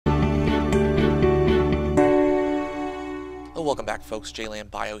Well, welcome back folks,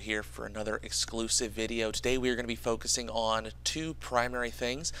 JLand Bio here for another exclusive video. Today we are going to be focusing on two primary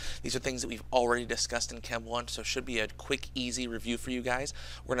things. These are things that we've already discussed in Chem 1, so it should be a quick, easy review for you guys.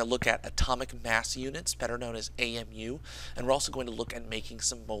 We're going to look at atomic mass units, better known as AMU, and we're also going to look at making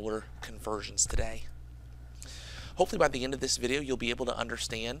some molar conversions today. Hopefully by the end of this video you'll be able to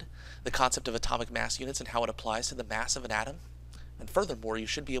understand the concept of atomic mass units and how it applies to the mass of an atom. And furthermore, you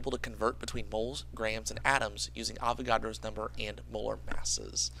should be able to convert between moles, grams, and atoms using Avogadro's number and molar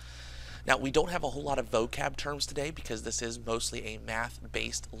masses. Now, we don't have a whole lot of vocab terms today because this is mostly a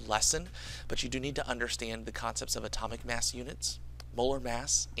math-based lesson, but you do need to understand the concepts of atomic mass units, molar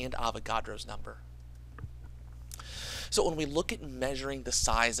mass, and Avogadro's number. So when we look at measuring the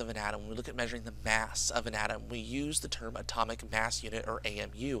size of an atom, when we look at measuring the mass of an atom, we use the term atomic mass unit, or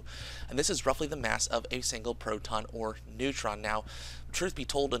AMU, and this is roughly the mass of a single proton or neutron. Now, truth be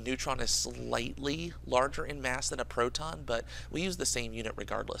told, a neutron is slightly larger in mass than a proton, but we use the same unit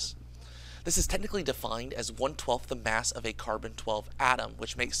regardless. This is technically defined as 1/12 the mass of a carbon-12 atom,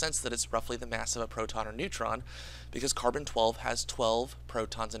 which makes sense that it's roughly the mass of a proton or neutron because carbon-12 has 12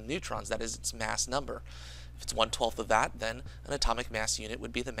 protons and neutrons. That is its mass number. If it's 1/12 of that, then an atomic mass unit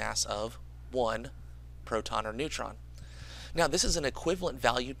would be the mass of one proton or neutron. Now, this is an equivalent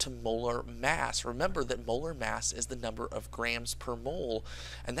value to molar mass. Remember that molar mass is the number of grams per mole,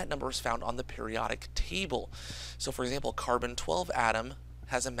 and that number is found on the periodic table. So, for example, carbon-12 atom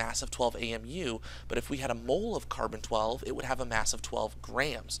has a mass of 12 AMU, but if we had a mole of carbon-12, it would have a mass of 12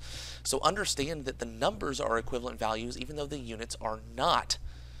 grams. So understand that the numbers are equivalent values even though the units are not.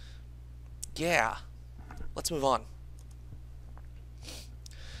 Yeah. Let's move on.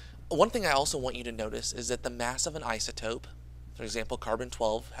 One thing I also want you to notice is that the mass of an isotope, for example,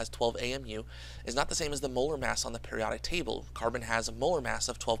 carbon-12 has 12 AMU, is not the same as the molar mass on the periodic table. Carbon has a molar mass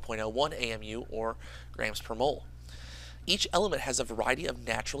of 12.01 AMU, or grams per mole. Each element has a variety of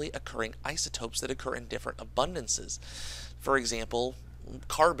naturally occurring isotopes that occur in different abundances. For example,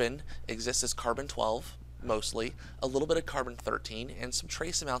 carbon exists as carbon-12, mostly, a little bit of carbon-13, and some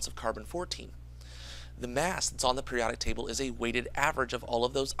trace amounts of carbon-14. The mass that's on the periodic table is a weighted average of all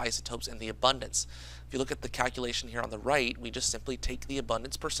of those isotopes in the abundance. If you look at the calculation here on the right, we just simply take the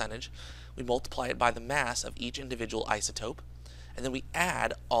abundance percentage, we multiply it by the mass of each individual isotope, and then we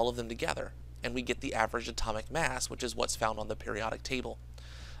add all of them together, and we get the average atomic mass, which is what's found on the periodic table.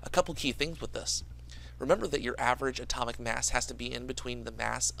 A couple key things with this. Remember that your average atomic mass has to be in between the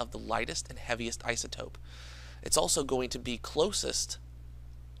mass of the lightest and heaviest isotope. It's also going to be closest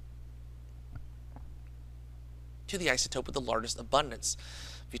to the isotope with the largest abundance.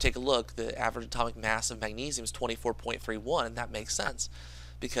 If you take a look, the average atomic mass of magnesium is 24.31, and that makes sense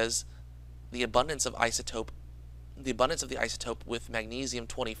because the abundance of the isotope with magnesium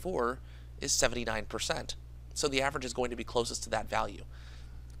 24 is 79%. So the average is going to be closest to that value.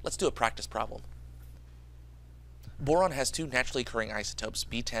 Let's do a practice problem. Boron has two naturally occurring isotopes,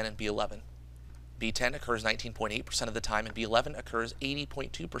 B10 and B11. B10 occurs 19.8% of the time, and B11 occurs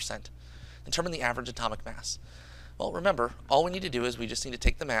 80.2%. Determine the average atomic mass. Well, remember, all we need to do is we just need to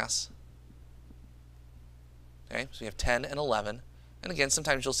take the mass. Okay, so we have 10 and 11. And again,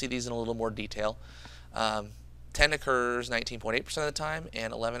 sometimes you'll see these in a little more detail. 10 occurs 19.8% of the time,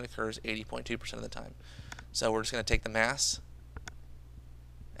 and 11 occurs 80.2% of the time. So we're just going to take the mass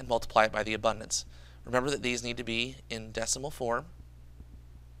and multiply it by the abundance. Remember that these need to be in decimal form.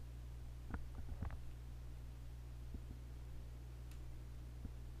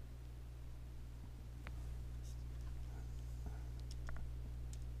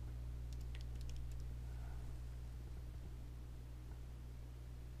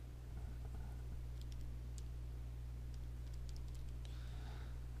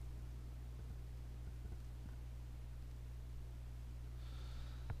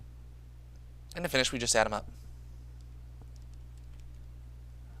 And to finish, we just add them up.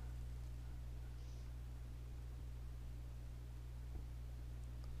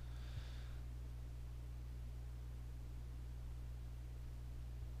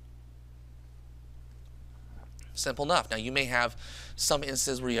 Simple enough. Now, you may have some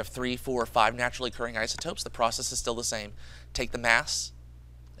instances where you have 3, 4, 5 naturally occurring isotopes. The process is still the same. Take the mass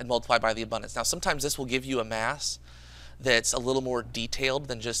and multiply by the abundance. Now, sometimes this will give you a mass that's a little more detailed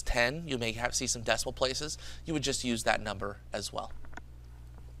than just 10. You may see some decimal places. You would just use that number as well.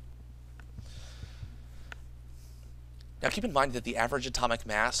 Now keep in mind that the average atomic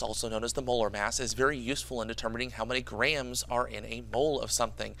mass, also known as the molar mass, is very useful in determining how many grams are in a mole of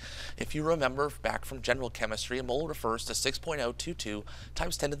something. If you remember back from general chemistry, a mole refers to 6.022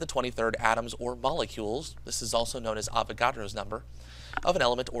 times 10 to the 23rd atoms or molecules, this is also known as Avogadro's number, of an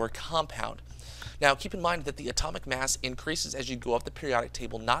element or compound. Now, keep in mind that the atomic mass increases as you go up the periodic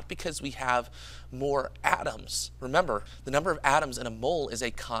table, not because we have more atoms. Remember, the number of atoms in a mole is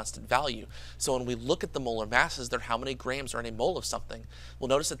a constant value. So when we look at the molar masses, they're how many grams are in a mole of something. We'll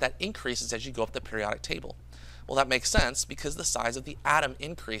notice that that increases as you go up the periodic table. Well, that makes sense because the size of the atom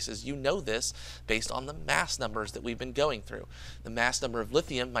increases. You know this based on the mass numbers that we've been going through. The mass number of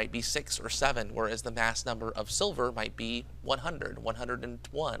lithium might be 6 or 7, whereas the mass number of silver might be 100,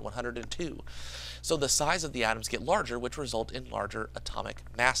 101, 102. So the size of the atoms get larger, which result in larger atomic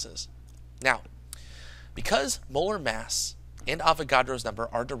masses. Now, because molar mass and Avogadro's number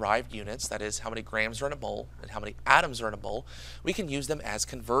are derived units, that is how many grams are in a mole and how many atoms are in a mole, we can use them as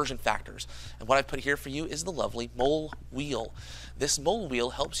conversion factors. And what I've put here for you is the lovely mole wheel. This mole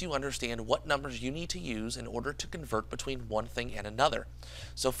wheel helps you understand what numbers you need to use in order to convert between one thing and another.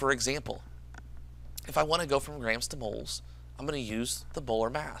 So for example, if I want to go from grams to moles, I'm going to use the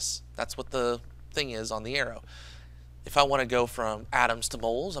molar mass. That's what the thing is on the arrow. If I want to go from atoms to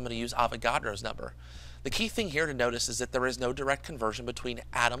moles, I'm going to use Avogadro's number. The key thing here to notice is that there is no direct conversion between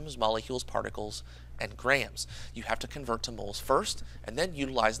atoms, molecules, particles, and grams. You have to convert to moles first, and then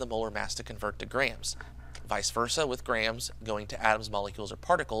utilize the molar mass to convert to grams. Vice versa with grams going to atoms, molecules, or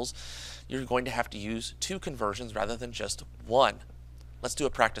particles, you're going to have to use 2 conversions rather than just 1. Let's do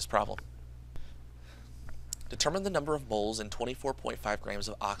a practice problem. Determine the number of moles in 24.5 grams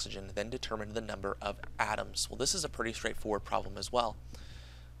of oxygen, then determine the number of atoms. Well, this is a pretty straightforward problem as well.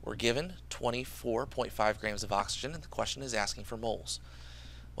 We're given 24.5 grams of oxygen, and the question is asking for moles.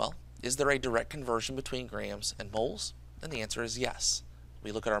 Well, is there a direct conversion between grams and moles? And the answer is yes.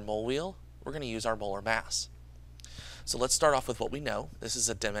 We look at our mole wheel, we're going to use our molar mass. So let's start off with what we know. This is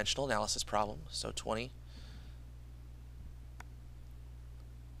a dimensional analysis problem, so we're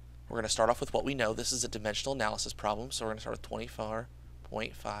going to start off with what we know. This is a dimensional analysis problem, so we're going to start with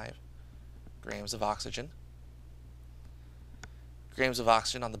 24.5 grams of oxygen. Grams of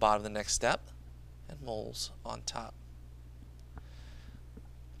oxygen on the bottom of the next step, and moles on top.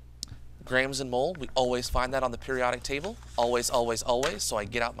 Grams and mole, we always find that on the periodic table. Always, always, always. So I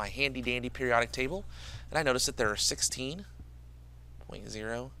get out my handy dandy periodic table, and I notice that there are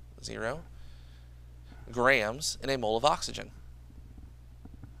 16.00 grams in a mole of oxygen.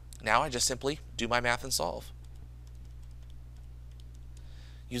 Now I just simply do my math and solve.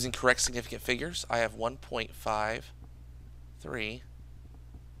 Using correct significant figures, I have 1.53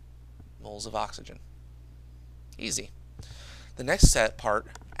 moles of oxygen. Easy. The next part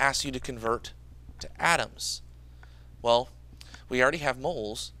asks you to convert to atoms. Well, we already have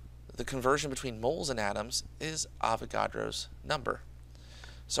moles. The conversion between moles and atoms is Avogadro's number.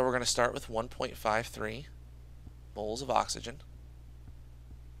 So we're going to start with 1.53 moles of oxygen.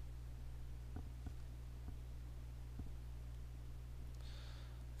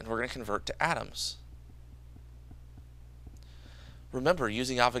 And we're going to convert to atoms. Remember,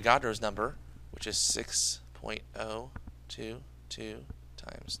 using Avogadro's number, which is 6.022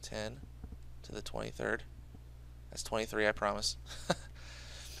 times 10 to the 23rd. That's 23, I promise.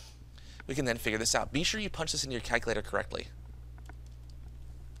 We can then figure this out. Be sure you punch this in your calculator correctly.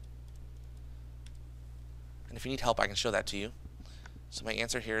 And if you need help, I can show that to you. So my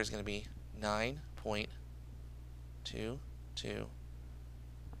answer here is going to be 9.22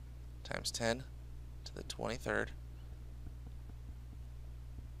 times 10 to the 23rd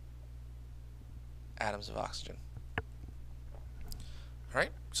atoms of oxygen.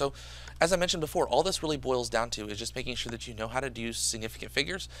 Alright, so as I mentioned before, all this really boils down to is just making sure that you know how to use significant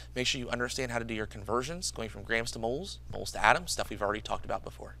figures. Make sure you understand how to do your conversions, going from grams to moles, moles to atoms, stuff we've already talked about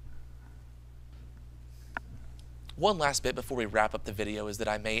before. One last bit before we wrap up the video is that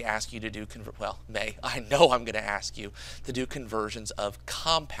I may ask you to do, I know I'm going to ask you to do conversions of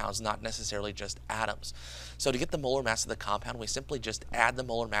compounds, not necessarily just atoms. So to get the molar mass of the compound, we simply just add the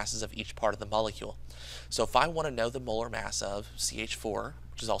molar masses of each part of the molecule. So if I want to know the molar mass of CH4,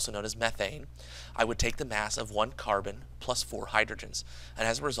 which is also known as methane, I would take the mass of 1 carbon plus 4 hydrogens. And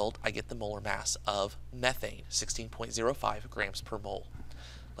as a result, I get the molar mass of methane, 16.05 grams per mole.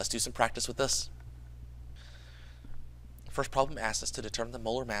 Let's do some practice with this. First problem asks us to determine the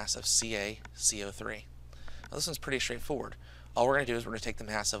molar mass of CaCO3. Now this one's pretty straightforward. All we're going to do is we're going to take the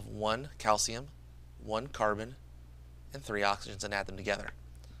mass of 1 calcium, 1 carbon, and 3 oxygens and add them together.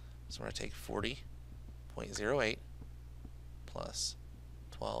 So we're going to take 40.08 plus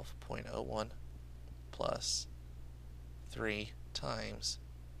 12.01 plus 3 times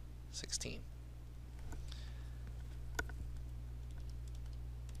 16.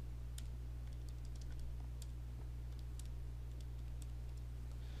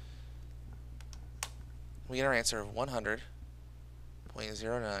 We get our answer of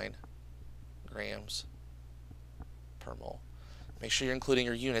 100.09 grams per mole. Make sure you're including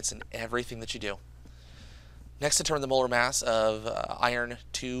your units in everything that you do. Next, determine the molar mass of iron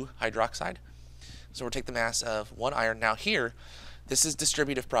 2 hydroxide. So we'll take the mass of 1 iron. Now here, this is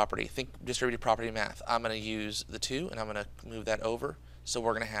distributive property. Think distributive property math. I'm going to use the 2 and I'm going to move that over. So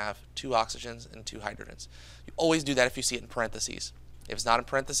we're going to have 2 oxygens and 2 hydrogens. You always do that if you see it in parentheses. If it's not in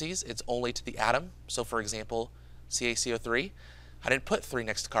parentheses, it's only to the atom. So for example, CaCO3, I didn't put 3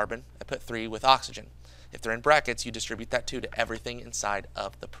 next to carbon. I put 3 with oxygen. If they're in brackets, you distribute that 2 to everything inside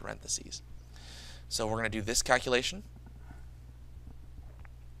of the parentheses. So we're going to do this calculation.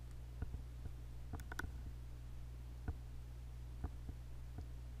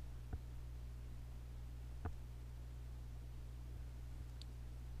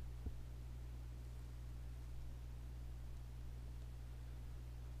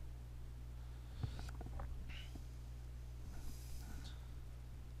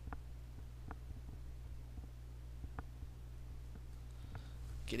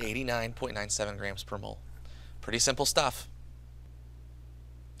 Get 89.97 grams per mole. Pretty simple stuff.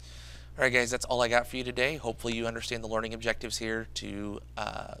 Alright guys, that's all I got for you today. Hopefully you understand the learning objectives here to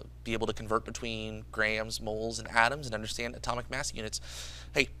be able to convert between grams, moles, and atoms and understand atomic mass units.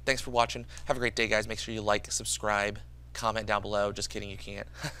 Hey, thanks for watching. Have a great day, guys. Make sure you like, subscribe, comment down below. Just kidding, you can't.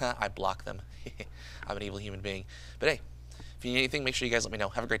 I block them. I'm an evil human being. But hey, if you need anything, make sure you guys let me know.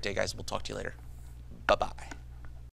 Have a great day, guys. We'll talk to you later. Bye-bye.